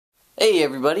Hey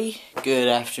everybody, good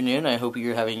afternoon. I hope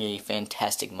you're having a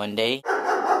fantastic Monday.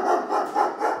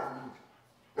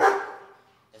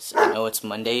 Yes, I know it's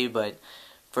Monday, but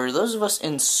for those of us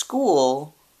in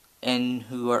school and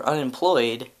who are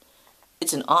unemployed,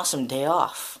 it's an awesome day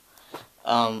off.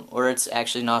 Or it's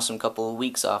actually an awesome couple of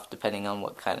weeks off, depending on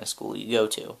what kind of school you go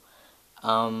to.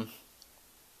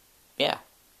 Yeah.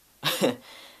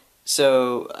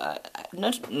 So,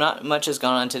 not much has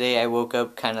gone on today. I woke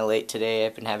up kind of late today.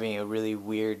 I've been having a really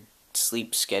weird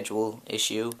sleep schedule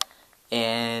issue.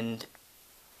 And,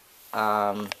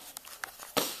 the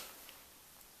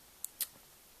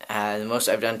most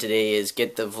I've done today is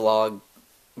get the vlog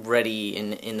ready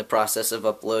in the process of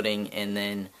uploading, and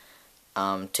then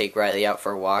take Riley out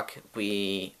for a walk.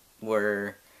 We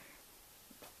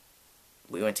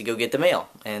went to go get the mail,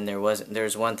 and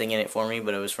there's one thing in it for me,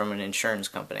 but it was from an insurance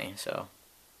company. So,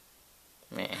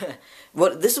 man,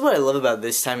 this is what I love about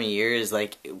this time of year is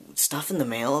like stuff in the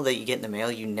mail that you get in the mail.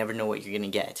 You never know what you're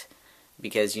gonna get,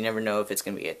 because you never know if it's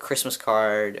gonna be a Christmas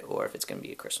card, or if it's gonna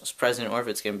be a Christmas present, or if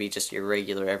it's gonna be just your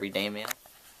regular everyday mail.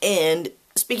 And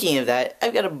speaking of that,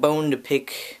 I've got a bone to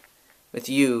pick with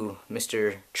you,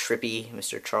 Mr. Trippy,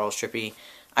 Mr. Charles Trippy.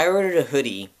 I ordered a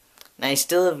hoodie, and I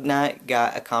still have not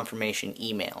got a confirmation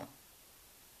email.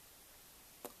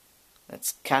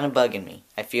 That's kind of bugging me.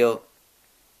 I feel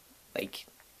like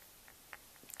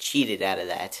cheated out of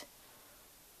that.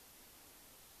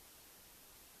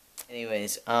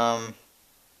 Anyways, yeah,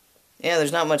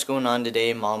 there's not much going on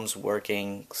today. Mom's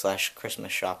working /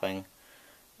 Christmas shopping,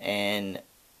 and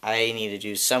I need to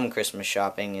do some Christmas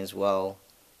shopping as well,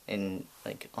 in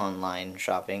like online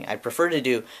shopping. I prefer to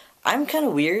do. I'm kind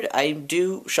of weird. I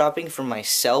do shopping for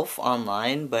myself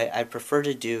online, but I prefer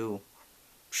to do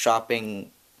shopping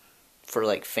for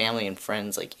like family and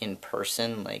friends, like in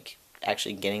person, like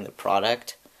actually getting the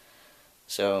product.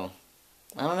 So,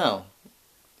 I don't know.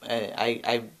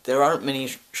 There aren't many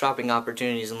shopping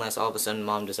opportunities unless all of a sudden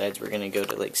Mom decides we're gonna go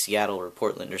to like Seattle or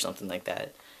Portland or something like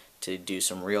that to do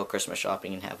some real Christmas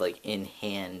shopping and have like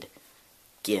in-hand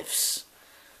gifts.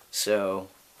 So,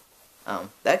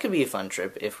 that could be a fun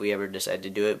trip if we ever decide to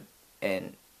do it,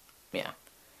 and yeah.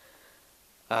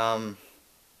 But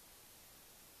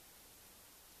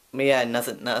yeah,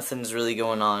 nothing's really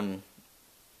going on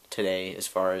today as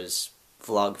far as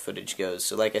vlog footage goes.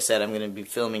 So like I said, I'm going to be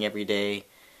filming every day,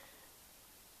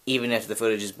 even if the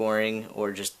footage is boring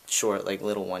or just short, like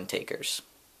little one-takers.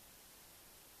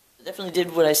 I definitely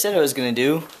did what I said I was going to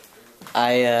do.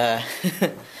 I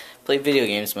played video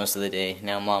games most of the day.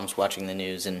 Now Mom's watching the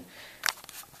news, and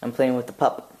I'm playing with the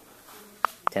pup.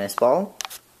 Tennis ball,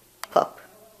 pup.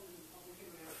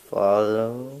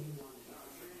 Follow.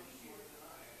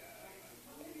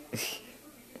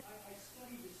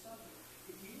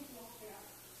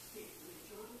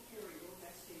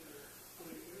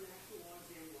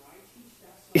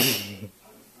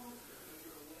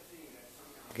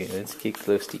 Okay, let's get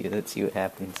close to you. Let's see what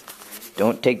happens.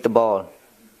 Don't take the ball.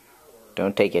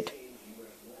 Don't take it.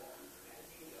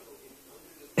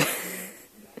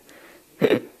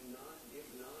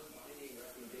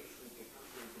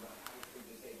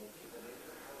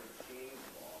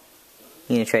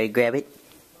 You gonna try to grab it?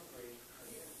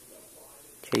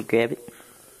 Try to grab it?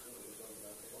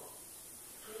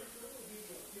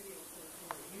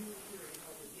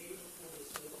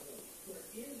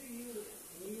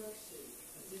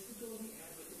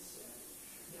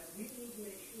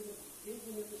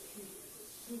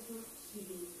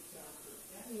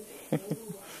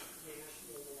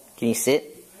 Can you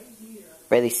sit?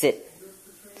 Riley, sit.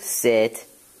 Sit.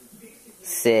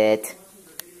 Sit.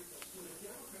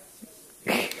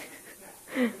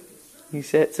 You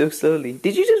sat so slowly.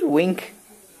 Did you just wink?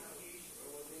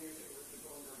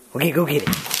 Okay, go get it.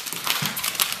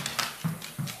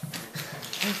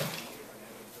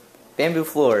 Bamboo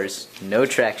floors, no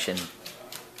traction.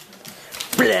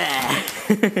 Blah!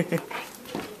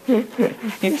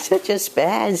 You're such a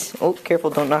spaz. Oh,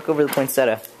 careful, don't knock over the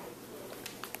poinsettia.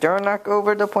 Don't knock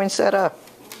over the poinsettia.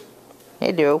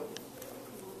 Hey, do.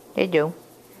 Hey, do.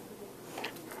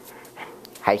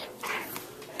 Hi.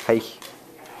 Hi.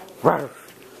 Rawr.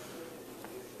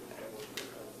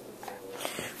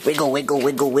 Wiggle, wiggle,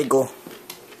 wiggle, wiggle.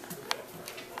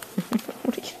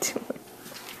 What are you doing?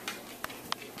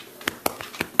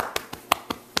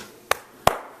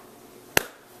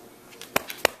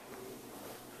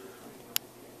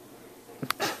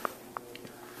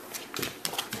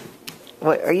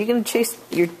 What, are you gonna chase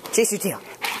your tail?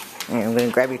 Here, I'm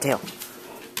gonna grab your tail.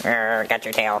 Got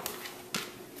your tail.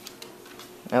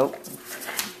 Nope.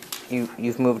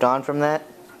 You've moved on from that?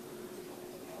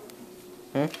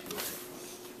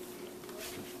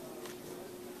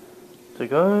 It's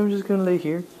like, oh, I'm just gonna lay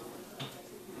here.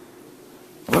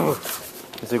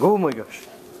 It's like, oh my gosh.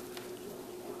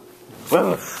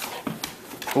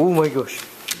 Oh my gosh.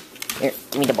 Here,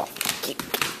 give me the ball.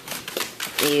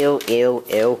 Ew, ew,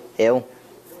 ew, ew.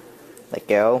 Let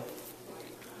go.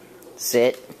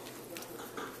 Sit.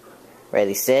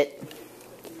 Riley, sit.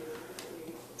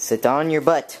 Sit on your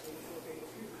butt.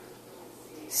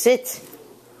 Sit.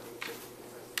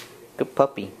 Good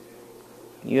puppy.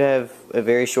 You have a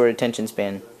very short attention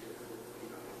span.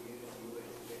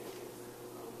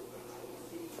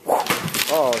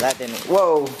 Oh, that didn't...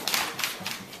 Whoa!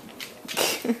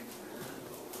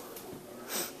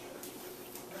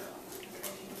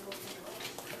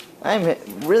 I'm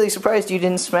really surprised you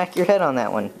didn't smack your head on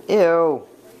that one. Ew!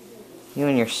 You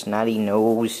and your snotty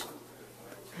nose.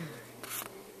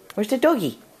 Where's the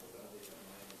doggy?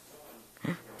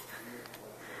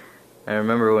 I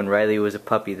remember when Riley was a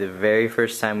puppy, the very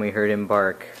first time we heard him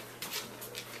bark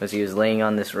was he was laying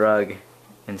on this rug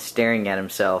and staring at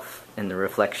himself in the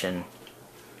reflection.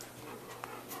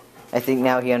 I think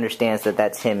now he understands that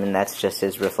that's him and that's just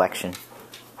his reflection.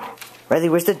 Riley,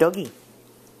 where's the doggy?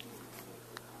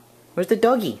 Where's the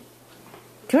doggy?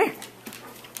 Come here.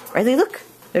 Riley, look.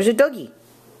 There's a doggy.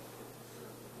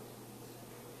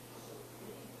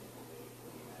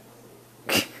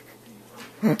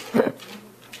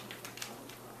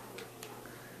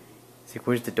 It's like,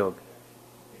 where's the dog?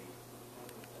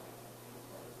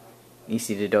 You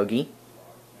see the doggy?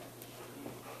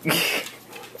 You're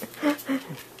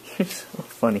so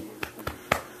funny.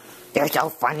 You're so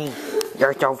funny.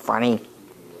 You're so funny.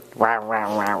 Wow,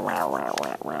 wow, wow, wow, wow,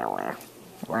 wow, wow,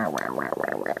 wow, wow, wow, wow.